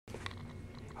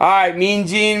All right, Mean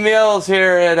Gene Mills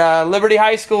here at Liberty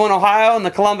High School in Ohio in the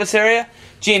Columbus area.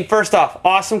 Gene, first off,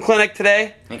 awesome clinic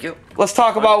today. Thank you. Let's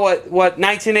talk about what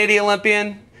 1980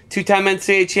 Olympian, two-time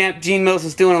NCAA champ Gene Mills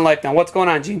is doing in life now. What's going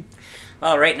on, Gene?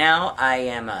 Well, right now I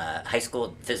am a high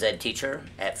school phys ed teacher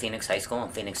at Phoenix High School in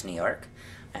Phoenix, New York.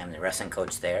 I'm the wrestling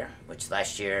coach there, which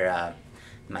last year,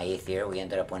 my 8th year, we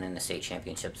ended up winning the state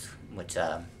championships, which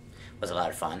was a lot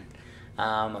of fun.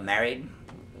 I'm married,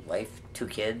 wife, 2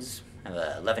 kids. I have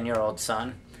an 11-year-old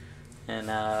son and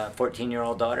a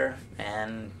 14-year-old daughter,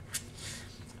 and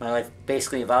my life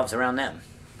basically evolves around them.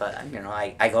 But, you know,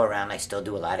 I go around, I still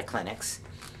do a lot of clinics.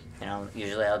 You know,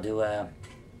 usually I'll do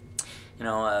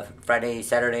Friday,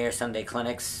 Saturday, or Sunday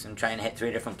clinics and trying to hit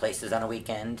 3 different places on a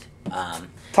weekend.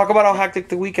 Talk about how hectic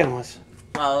the weekend was.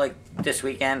 Well, like this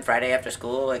weekend, Friday after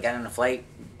school, I got on a flight,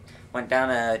 went down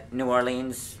to New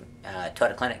Orleans,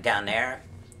 taught a clinic down there,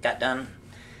 got done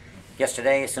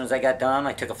yesterday. As soon as I got done,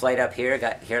 I took a flight up here,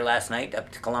 got here last night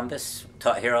up to Columbus,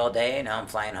 taught here all day. Now I'm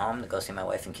flying home to go see my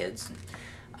wife and kids.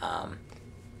 A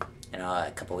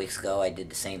couple weeks ago I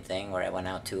did the same thing where I went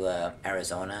out to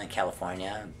Arizona and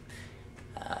California.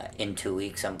 In 2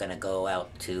 weeks I'm going to go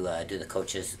out to do the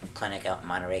coaches clinic out in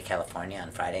Monterey, California on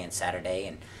Friday and Saturday,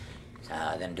 and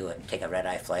then take a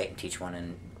red-eye flight and teach one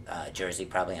in Jersey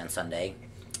probably on Sunday.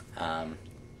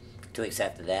 2 weeks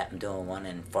after that, I'm doing one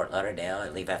in Fort Lauderdale. I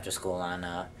leave after school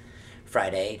on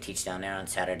Friday, teach down there on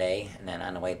Saturday, and then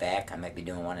on the way back, I might be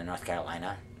doing one in North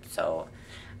Carolina. So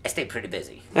I stay pretty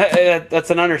busy. That's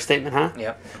an understatement, huh?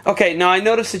 Yep. Okay, now I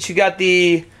noticed that you got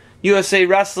the USA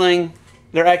Wrestling,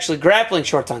 they're actually grappling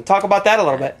shorts on. Talk about that a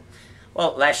little bit.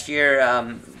 Well, last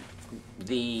year,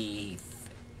 the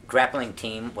grappling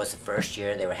team was the first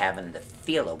year they were having the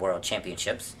FILA World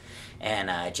Championships,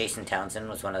 and Jason Townsend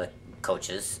was one of the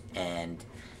coaches, and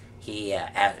he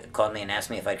called me and asked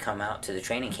me if I'd come out to the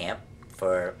training camp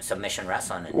for submission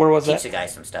wrestling and Where was teach that? the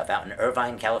guys some stuff out in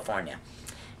Irvine, California.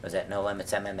 It was at No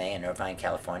Limits MMA in Irvine,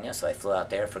 California, so I flew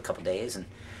out there for a couple days and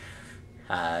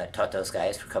taught those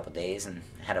guys for a couple days and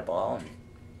had a ball, and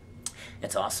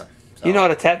it's awesome. So, You know how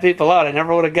to tap people out. I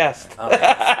never would have guessed. oh,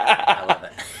 I love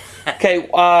it. Okay,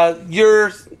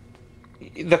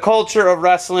 the culture of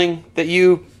wrestling that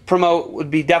you promote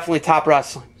would be definitely Top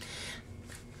Wrestling.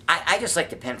 I just like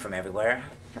to pin from everywhere.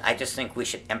 I just think we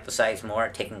should emphasize more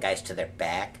taking guys to their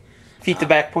back. Feet to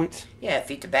back points. Yeah,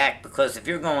 feet to back, because if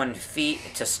you're going feet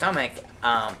to stomach,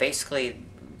 basically,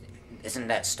 isn't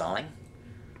that stalling?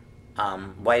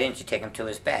 Why didn't you take him to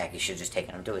his back? You should have just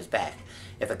taken him to his back.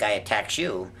 If a guy attacks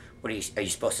you, are you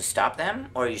supposed to stop them,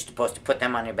 or are you supposed to put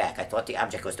them on your back? I thought the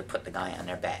object was to put the guy on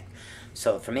their back.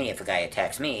 So for me, if a guy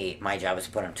attacks me, my job is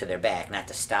to put him to their back, not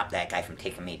to stop that guy from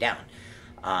taking me down.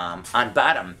 On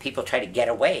bottom, people try to get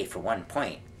away for 1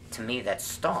 point. To me, that's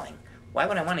stalling. Why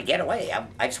would I want to get away?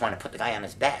 I just want to put the guy on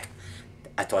his back.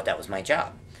 I thought that was my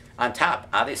job. On top,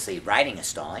 obviously, riding is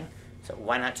stalling, so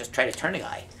why not just try to turn a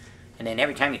guy? And then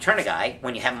every time you turn a guy,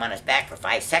 when you have him on his back for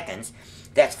 5 seconds,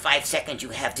 that's 5 seconds you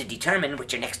have to determine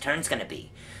what your next turn's going to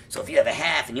be. So if you have a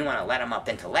half and you want to let him up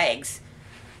into legs,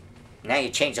 now you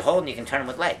change the hold and you can turn him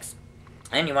with legs.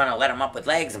 And you want to let him up with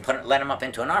legs and let him up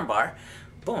into an armbar.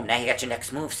 Boom, now you got your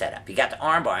next move set up. You got the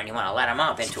armbar and you want to let him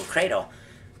up into a cradle.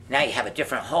 Now you have a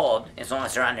different hold. As long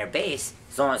as they're on their base,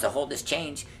 as long as the hold is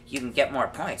changed, you can get more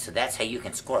points. So that's how you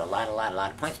can score a lot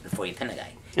of points before you pin a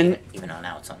guy. And even though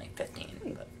now it's only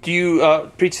 15. But. do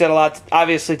you preach that a lot,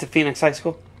 obviously, to Phoenix High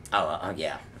School?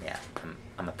 Yeah.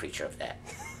 I'm a preacher of that.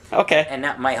 Okay. And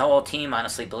my whole team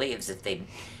honestly believes if they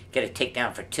get a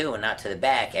takedown for 2 and not to the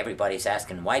back, everybody's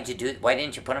asking, why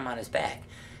didn't you put him on his back?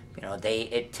 You know,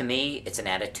 to me, it's an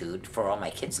attitude. For all my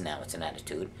kids now, it's an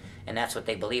attitude. And that's what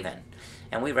they believe in.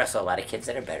 And we wrestle a lot of kids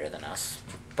that are better than us.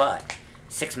 But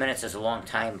 6 minutes is a long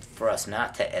time for us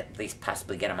not to at least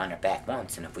possibly get them on their back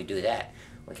once. And if we do that,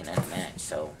 we can end the match.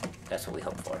 So that's what we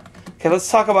hope for. Okay, let's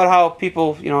talk about how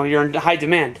people, you're in high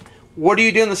demand. What do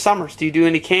you do in the summers? Do you do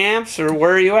any camps, or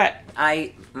where are you at?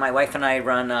 My wife and I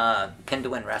run Pin to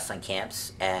Win wrestling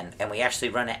camps, and we actually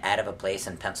run it out of a place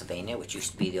in Pennsylvania, which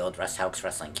used to be the old Russ Houks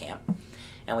wrestling camp.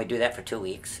 And we do that for 2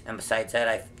 weeks. And besides that,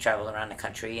 I travel around the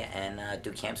country and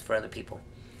do camps for other people.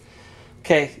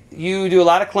 Okay, you do a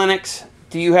lot of clinics.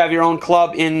 Do you have your own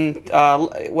club in,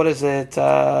 what is it,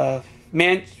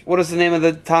 what is the name of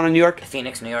the town in New York?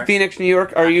 Phoenix, New York. Phoenix, New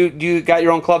York. Do you got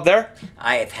your own club there?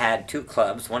 I have had 2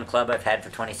 clubs. One club I've had for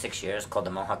 26 years called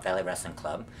the Mohawk Valley Wrestling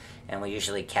Club. And we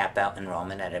usually cap out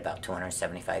enrollment at about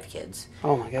 275 kids.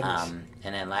 Oh, my goodness.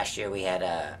 And then last year we had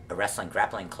a wrestling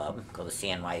grappling club called the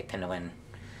CNY Pin to Win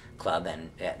Club.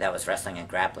 And that was wrestling and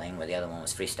grappling, where the other one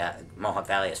was freestyle. Mohawk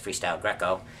Valley is freestyle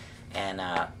Greco. And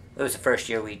it was the first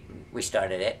year we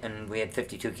started it, and we had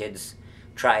 52 kids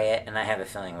try it, and I have a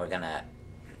feeling we're gonna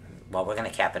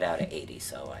cap it out at 80.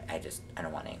 So I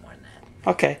don't want any more than that.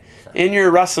 Okay. In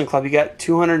your wrestling club, you got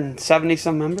 270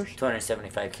 some members?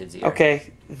 275 kids a year.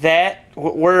 Okay.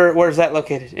 Where's that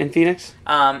located? In Phoenix?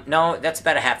 No, that's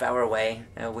about a half hour away.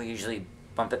 We usually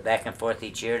bump it back and forth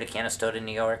each year to Canastota,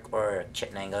 New York, or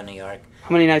Chittenango, New York.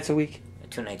 How many nights a week?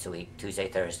 2 nights a week, Tuesday,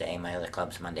 Thursday. My other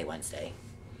club's Monday, Wednesday.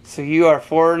 So you are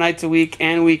 4 nights a week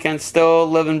and weekends still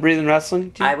living, breathing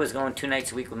wrestling? I was going 2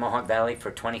 nights a week with Mohawk Valley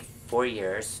for 24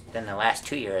 years. Then the last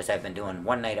 2 years, I've been doing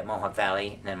 1 night at Mohawk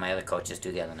Valley, and then my other coaches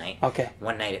do the other night. Okay.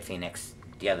 1 night at Phoenix,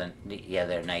 the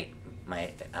other night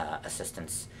my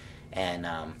assistants, and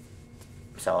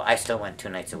so I still went 2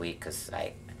 nights a week because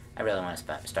I really want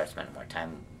to start spending more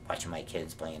time watching my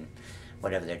kids playing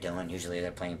whatever they're doing. Usually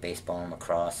they're playing baseball and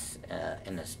lacrosse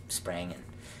in the spring, and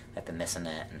I've been missing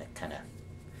that, and it kind of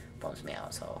bums me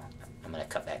out. So I'm gonna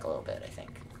cut back a little bit, I think.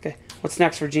 Okay. What's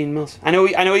next for Gene Mills? I know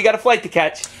you got a flight to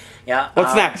catch. Yeah.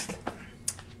 What's next?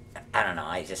 I don't know.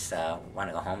 I just want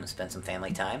to go home and spend some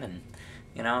family time, and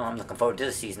I'm looking forward to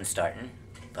the season starting.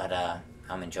 But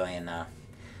I'm enjoying the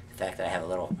fact that I have a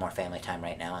little more family time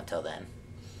right now until then.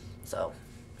 So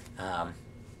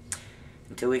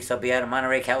in 2 weeks I'll be out of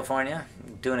Monterey, California,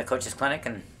 doing a coach's clinic,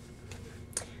 and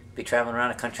be traveling around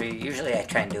the country. Usually I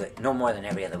try and do it no more than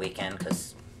every other weekend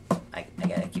because I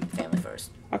gotta keep the family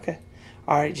first. Okay.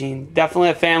 All right, Gene. Definitely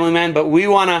a family man, but we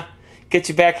want to get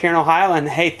you back here in Ohio. And,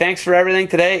 hey, thanks for everything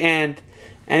today. And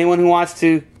anyone who wants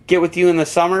to get with you in the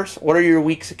summers, what are your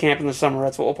weeks of camp in the summer?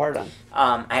 That's what we'll part on.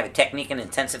 I have a technique and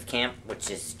intensive camp, which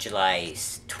is July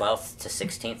 12th to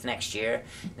 16th next year.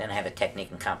 Then I have a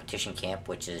technique and competition camp,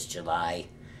 which is July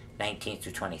 19th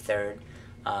through 23rd.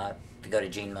 If you go to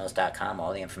genemills.com,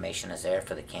 all the information is there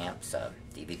for the camps,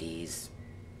 DVDs,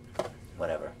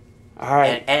 whatever. All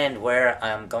right. And where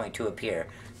I'm going to appear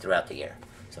throughout the year.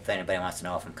 So if anybody wants to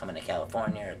know if I'm coming to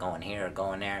California or going here or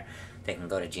going there, they can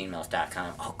go to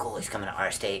genemills.com. Oh, cool, he's coming to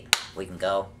our state. We can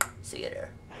go. See you there.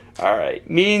 All right.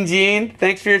 Mean Gene,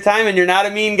 thanks for your time. And you're not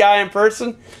a mean guy in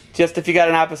person, just if you got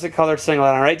an opposite color singlet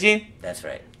on. All right, Gene? That's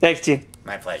right. Thanks, Gene.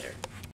 My pleasure.